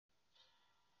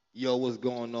Yo, what's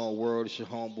going on, world? It's your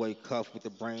homeboy Cuff with the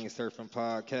Brain Surfing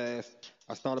Podcast.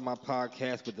 I started my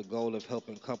podcast with the goal of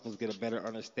helping couples get a better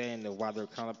understanding of why their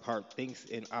counterpart thinks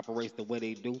and operates the way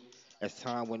they do. As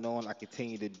time went on, I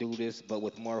continue to do this, but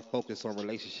with more focus on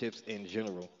relationships in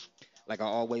general. Like I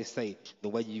always say, the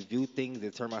way you view things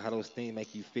determine how those things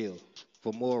make you feel.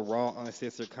 For more raw,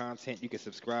 uncensored content, you can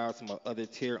subscribe to my other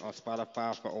tier on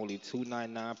Spotify for only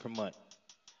 $2.99 per month.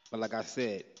 But like I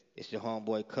said, it's your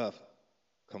homeboy Cuff.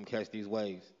 Come catch these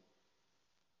waves.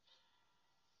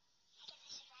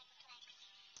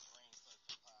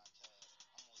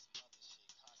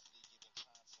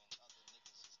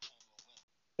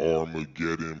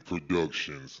 Armageddon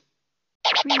Productions.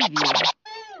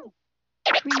 Preview.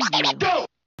 Preview.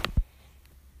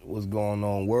 What's going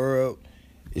on, world?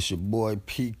 It's your boy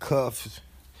P Cuffs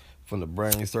from the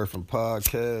Brain Surfing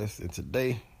Podcast, and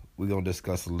today we're gonna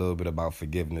discuss a little bit about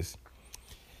forgiveness.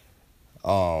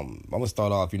 I'm gonna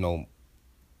start off,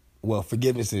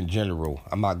 forgiveness in general.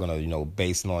 I'm not gonna,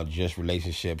 base it on just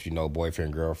relationships,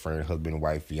 boyfriend, girlfriend, husband,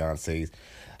 wife, fiancés.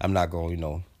 I'm not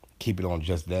gonna, keep it on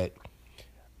just that.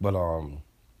 But I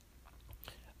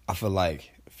feel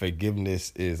like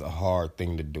forgiveness is a hard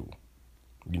thing to do.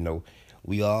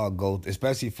 We all go,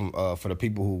 especially for the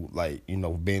people who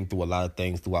been through a lot of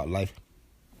things throughout life,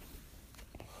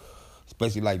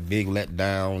 especially like big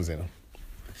letdowns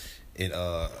and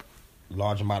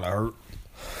large amount of hurt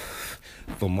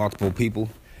for multiple people.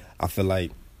 I feel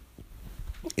like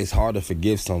it's hard to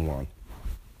forgive someone,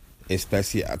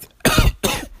 especially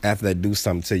after they do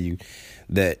something to you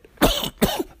that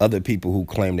other people who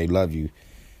claim they love you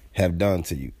have done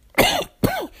to you.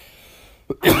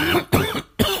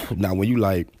 Now, when you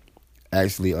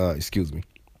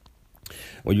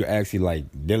when you're actually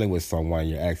dealing with someone,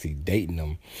 you're actually dating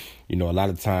them, a lot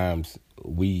of times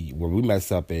where we mess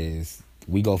up is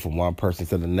we go from one person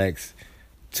to the next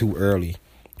too early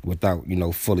without,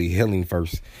 fully healing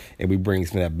first. And we bring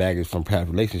some of that baggage from past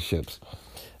relationships.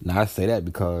 Now, I say that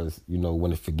because, when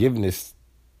the forgiveness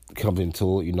comes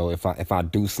into it, if I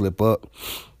do slip up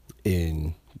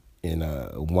in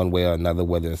one way or another,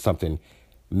 whether it's something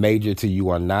major to you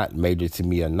or not, major to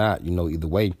me or not, either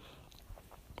way,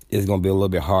 it's going to be a little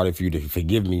bit harder for you to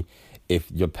forgive me if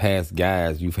your past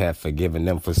guys, you've had forgiven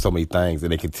them for so many things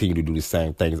and they continue to do the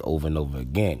same things over and over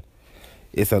again.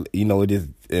 It is,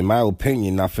 in my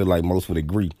opinion, I feel like most would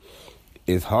agree,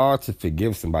 it's hard to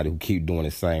forgive somebody who keep doing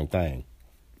the same thing.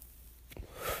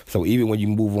 So even when you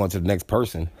move on to the next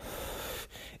person,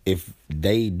 if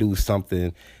they do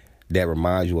something that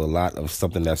reminds you a lot of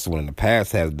something that someone in the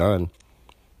past has done,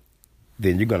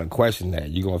 then you're going to question that.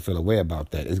 You're going to feel a way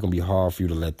about that. It's going to be hard for you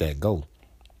to let that go.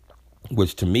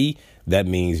 Which to me, that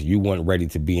means you weren't ready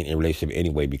to be in a relationship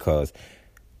anyway, because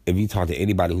if you talk to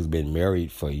anybody who's been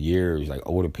married for years, like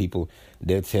older people,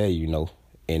 they'll tell you,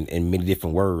 in many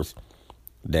different words,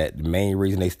 that the main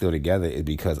reason they still together is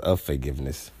because of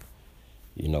forgiveness.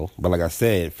 But like I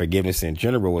said, forgiveness in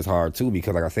general is hard too,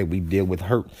 because like I said, we deal with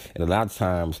hurt. And a lot of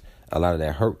times, a lot of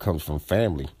that hurt comes from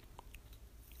family.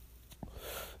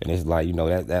 And it's like,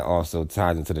 that also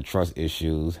ties into the trust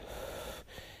issues.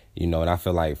 And I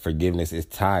feel like forgiveness is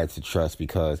tied to trust,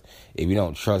 because if you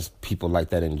don't trust people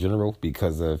like that in general,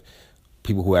 because of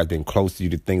people who have been close to you,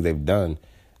 the things they've done,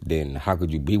 then how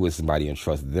could you be with somebody and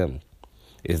trust them?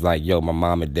 It's like, my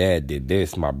mom and dad did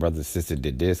this, my brother and sister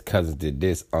did this, cousins did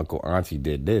this, uncle, auntie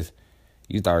did this.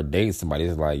 You start dating somebody,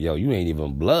 it's like, you ain't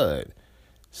even blood.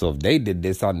 So if they did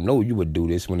this, I know you would do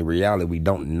this, when in reality we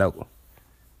don't know.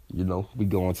 We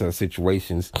go into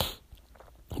situations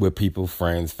with people,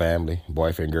 friends, family,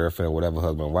 boyfriend, girlfriend, whatever,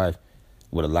 husband, wife,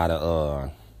 with a lot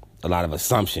of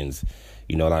assumptions,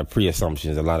 a lot of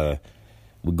pre-assumptions,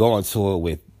 we go into it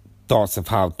with thoughts of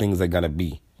how things are gonna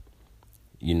be.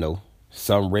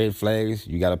 Some red flags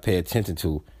you gotta pay attention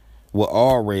to. Well,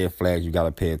 all red flags you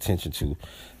gotta pay attention to,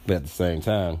 but at the same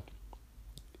time,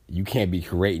 you can't be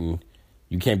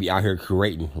out here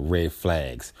creating red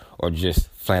flags or just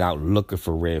flat out looking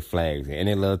for red flags. And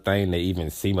any little thing that even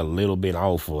seem a little bit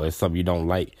off or it's something you don't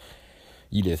like,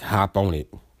 you just hop on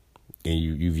it and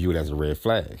you view it as a red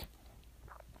flag.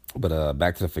 But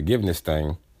back to the forgiveness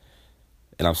thing,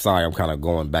 and I'm sorry I'm kind of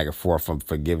going back and forth from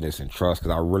forgiveness and trust,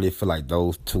 because I really feel like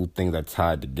those two things are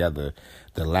tied together.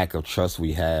 The lack of trust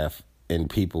we have in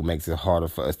people makes it harder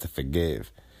for us to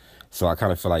forgive. So I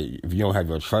kind of feel like if you don't have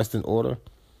your trust in order,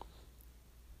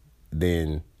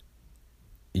 then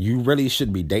you really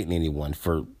shouldn't be dating anyone,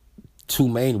 for two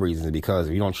main reasons. Because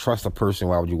if you don't trust a person,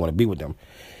 why would you want to be with them?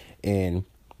 And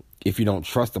if you don't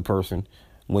trust a person,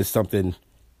 when something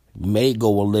may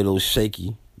go a little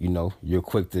shaky, you're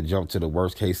quick to jump to the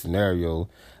worst case scenario,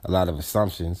 a lot of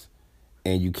assumptions,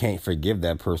 and you can't forgive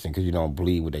that person because you don't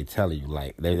believe what they tell you.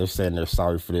 Like they're saying they're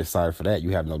sorry for this, sorry for that.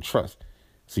 You have no trust,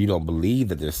 so you don't believe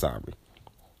that they're sorry.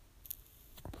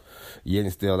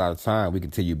 Yet still a lot of time we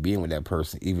continue being with that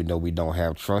person, even though we don't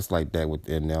have trust like that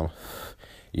within them.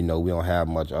 We don't have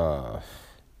much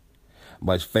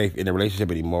faith in the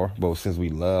relationship anymore. But since we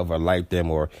love or like them,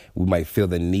 or we might feel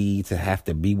the need to have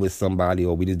to be with somebody,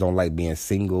 or we just don't like being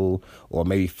single, or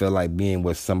maybe feel like being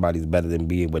with somebody's better than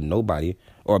being with nobody,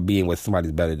 or being with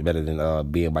somebody's better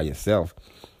than being by yourself.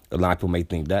 A lot of people may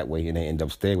think that way, and they end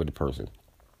up staying with the person.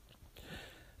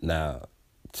 Now,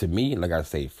 to me, like I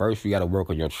say, first you got to work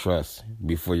on your trust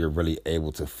before you're really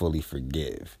able to fully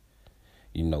forgive.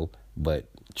 But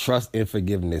trust and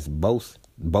forgiveness, both,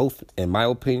 in my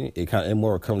opinion, it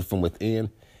more comes from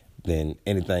within than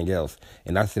anything else.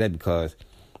 And I say that because,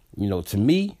 to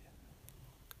me,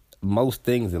 most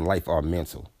things in life are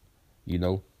mental.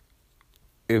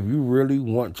 If you really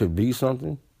want to be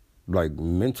something, like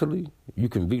mentally, you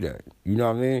can be that. You know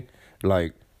what I mean?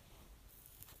 Like,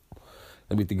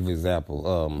 let me think of an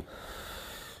example.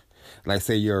 Like,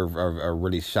 say you're a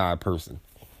really shy person.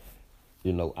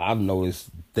 I've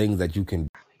noticed things that you can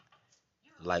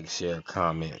like, share,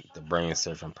 comment, the Brain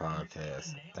Surfing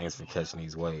Podcast. Thanks for catching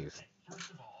these waves.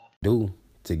 Do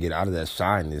to get out of that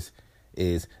shyness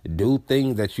is do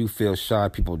things that you feel shy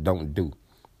people don't do.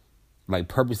 Like,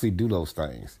 purposely do those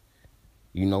things.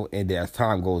 And as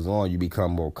time goes on, you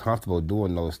become more comfortable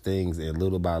doing those things, and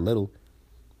little by little,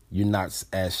 you're not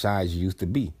as shy as you used to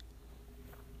be.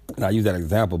 And I use that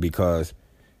example because,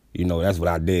 that's what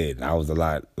I did. I was a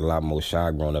lot more shy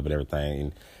growing up and everything.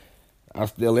 And I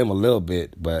still am a little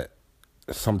bit, but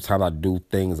sometimes I do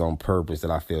things on purpose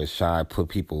that I feel shy, put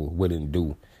people wouldn't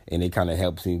do. And it kind of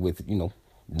helps me with,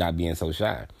 not being so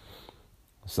shy.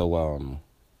 So,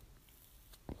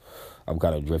 I'm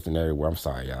kind of drifting everywhere. I'm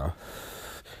sorry, y'all.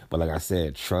 But like I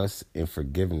said, trust and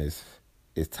forgiveness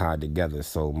is tied together.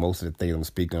 So most of the things I'm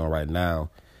speaking on right now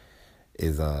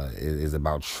is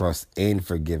about trust and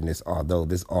forgiveness, although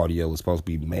this audio is supposed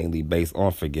to be mainly based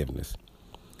on forgiveness.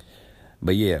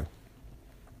 But yeah,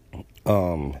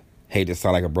 hate to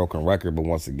sound like a broken record, but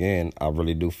once again, I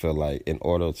really do feel like in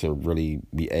order to really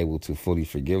be able to fully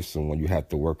forgive someone, you have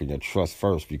to work on your trust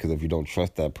first, because if you don't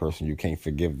trust that person, you can't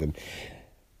forgive them.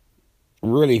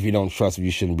 Really, if you don't trust them,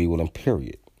 you shouldn't be with them,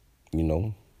 period.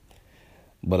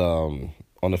 But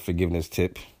on the forgiveness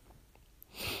tip,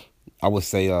 I would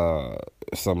say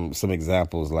some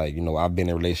examples, like, I've been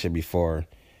in a relationship before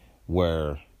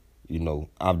where,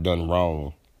 I've done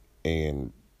wrong,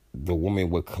 and the woman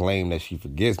would claim that she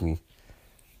forgives me,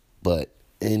 but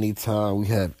anytime we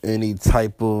have any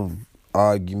type of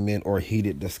argument or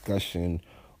heated discussion,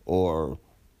 or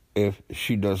if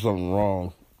she does something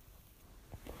wrong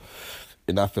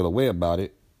and I feel a way about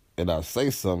it and I say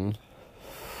something,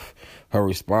 her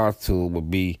response to it would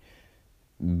be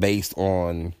based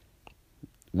on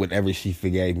whatever she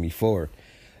forgave me for.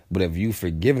 But if you've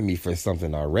forgiven me for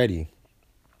something already,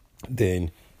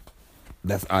 then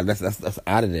that's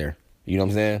out of there. You know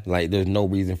what I'm saying? Like, there's no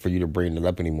reason for you to bring it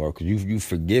up anymore, because you've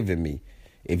forgiven me.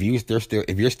 If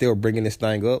you're still bringing this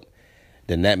thing up,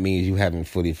 then that means you haven't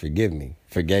fully forgave me.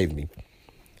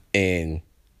 And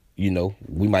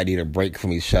we might need a break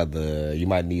from each other. You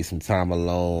might need some time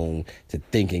alone to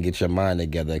think and get your mind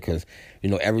together, because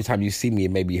every time you see me,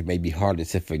 it may be harder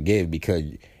to forgive, because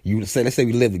let's say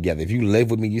we live together. If you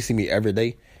live with me, you see me every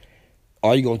day,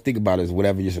 all you're going to think about is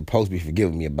whatever you're supposed to be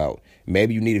forgiving me about.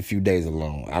 Maybe you need a few days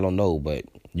alone. I don't know, but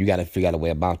you got to figure out a way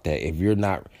about that. If you're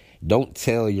not, don't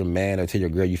tell your man or tell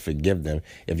your girl you forgive them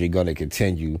if you're going to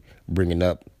continue bringing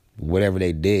up whatever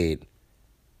they did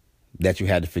that you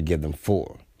had to forgive them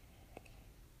for.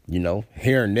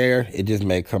 Here and there, it just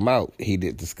may come out.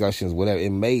 Heated discussions, whatever,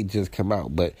 it may just come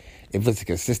out. But if it's a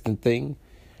consistent thing,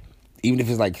 even if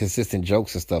it's like consistent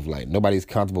jokes and stuff, like, nobody's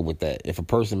comfortable with that. If a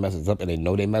person messes up and they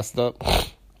know they messed up,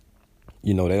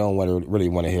 they don't really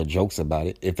want to hear jokes about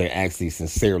it. If they actually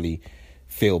sincerely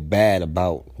feel bad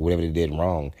about whatever they did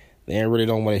wrong, they really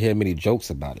don't want to hear many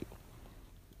jokes about it.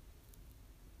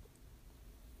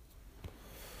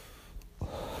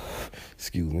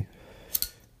 Excuse me.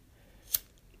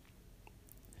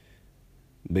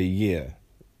 But yeah,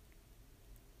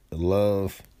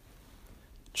 love,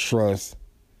 trust,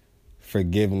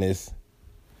 forgiveness,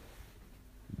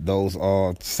 those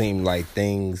all seem like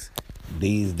things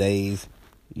these days,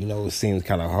 it seems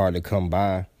kind of hard to come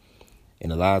by.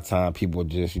 And a lot of time people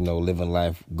just, living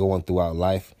life, going throughout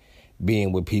life,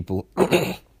 being with people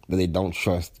that they don't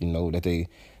trust, that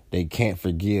they can't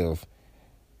forgive.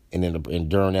 And then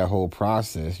during that whole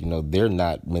process, they're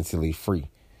not mentally free.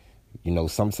 You know,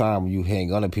 sometimes you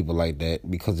hang on to people like that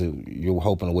because you're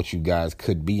hoping on what you guys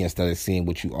could be instead of seeing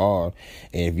what you are.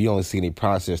 And if you don't see any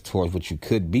process towards what you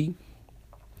could be,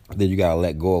 then you gotta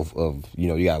let go of you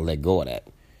gotta let go of that.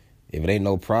 If it ain't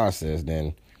no process,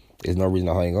 then there's no reason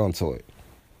to hang on to it.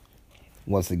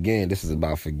 Once again, this is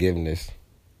about forgiveness,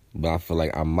 but I feel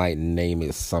like I might name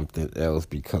it something else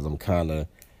because I'm kind of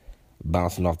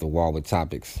bouncing off the wall with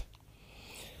topics.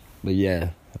 But yeah,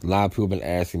 a lot of people been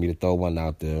asking me to throw one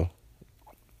out there.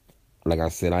 Like I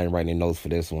said, I ain't writing any notes for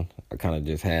this one. I kind of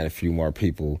just had a few more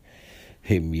people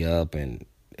hit me up, and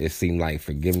it seemed like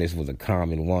forgiveness was a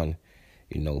common one.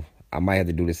 You know, I might have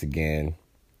to do this again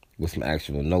with some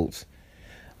actual notes.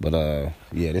 But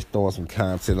yeah, just throwing some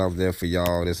content out there for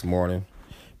y'all this morning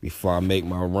before I make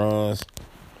my runs.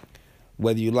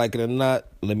 Whether you like it or not,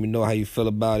 let me know how you feel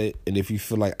about it. And if you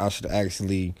feel like I should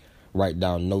actually write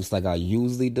down notes like I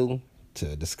usually do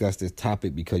to discuss this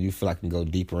topic because you feel like I can go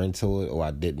deeper into it, or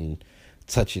I didn't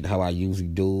touch it how I usually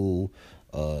do,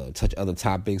 touch other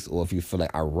topics, or if you feel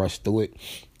like I rushed through it,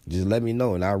 just let me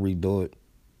know and I'll redo it.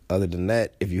 Other than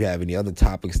that, if you have any other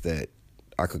topics that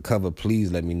I could cover,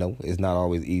 please let me know. It's not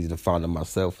always easy to find them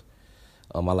myself.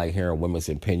 I like hearing women's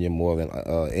opinion more than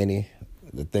any.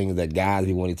 The things that guys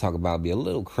be wanting to talk about be a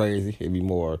little crazy. It'd be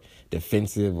more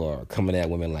defensive or coming at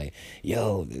women like,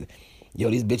 yo,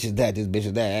 these bitches that, this bitch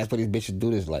is that. Ask for these bitches do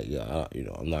this. Like, yeah,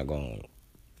 I'm not going.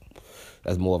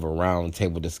 That's more of a round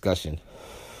table discussion.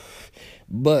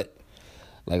 But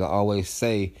like I always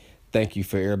say, thank you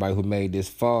for everybody who made this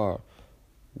far.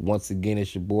 Once again,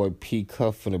 it's your boy P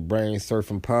Cuff from the Brain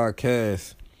Surfing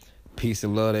Podcast. Peace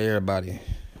and love to everybody.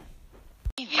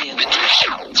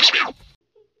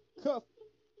 Cuff.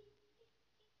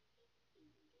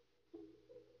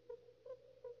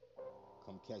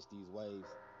 Come catch these waves.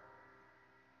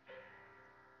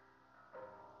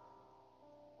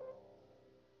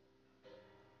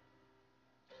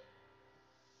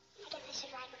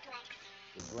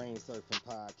 The Brain Surfing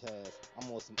Podcast.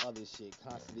 I'm on some other shit,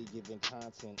 constantly giving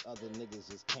content. Other niggas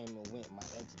just came and went. My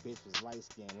ex-bitch was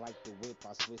light-skinned, like the whip,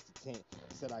 I switched the tint.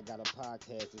 Said I got a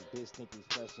podcast, this bitch think we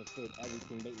fresh and fit.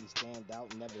 Everything make me stand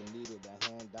out, never needed a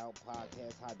handout.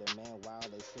 Podcast high demand, while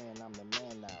they saying I'm the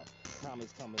man now.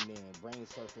 Comments coming in, Brain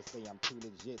Surfing say I'm too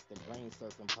legit. The Brain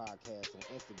Surfing Podcast on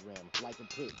Instagram, like a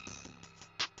pic.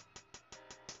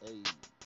 Hey.